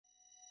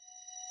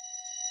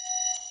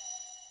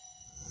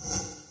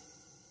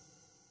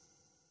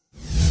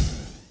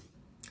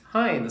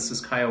Hi, this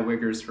is Kyle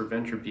Wiggers for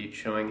VentureBeat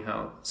showing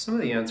how some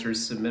of the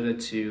answers submitted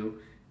to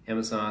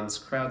Amazon's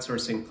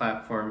crowdsourcing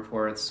platform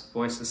for its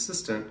voice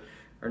assistant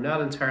are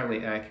not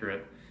entirely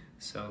accurate.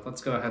 So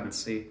let's go ahead and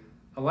see.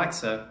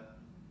 Alexa,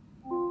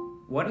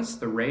 what is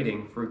the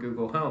rating for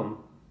Google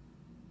Home?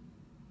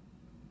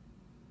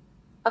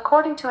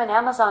 According to an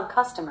Amazon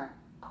customer,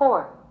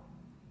 poor.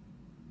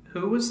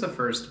 Who was the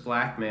first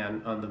black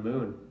man on the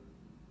moon?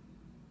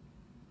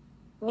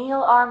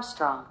 Neil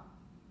Armstrong.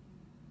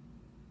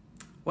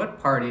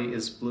 What party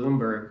is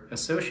Bloomberg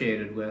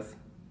associated with?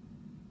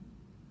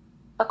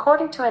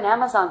 According to an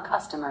Amazon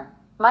customer,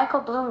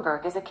 Michael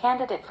Bloomberg is a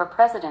candidate for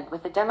president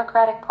with the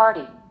Democratic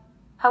Party.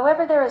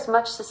 However, there is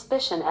much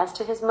suspicion as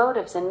to his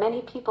motives and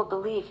many people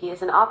believe he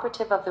is an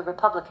operative of the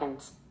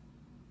Republicans.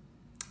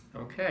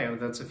 Okay, well,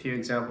 that's a few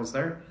examples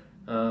there.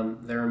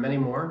 There are many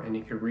more, and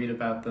you can read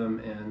about them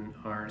in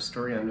our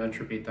story on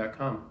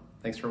VentureBeat.com.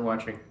 Thanks for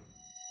watching.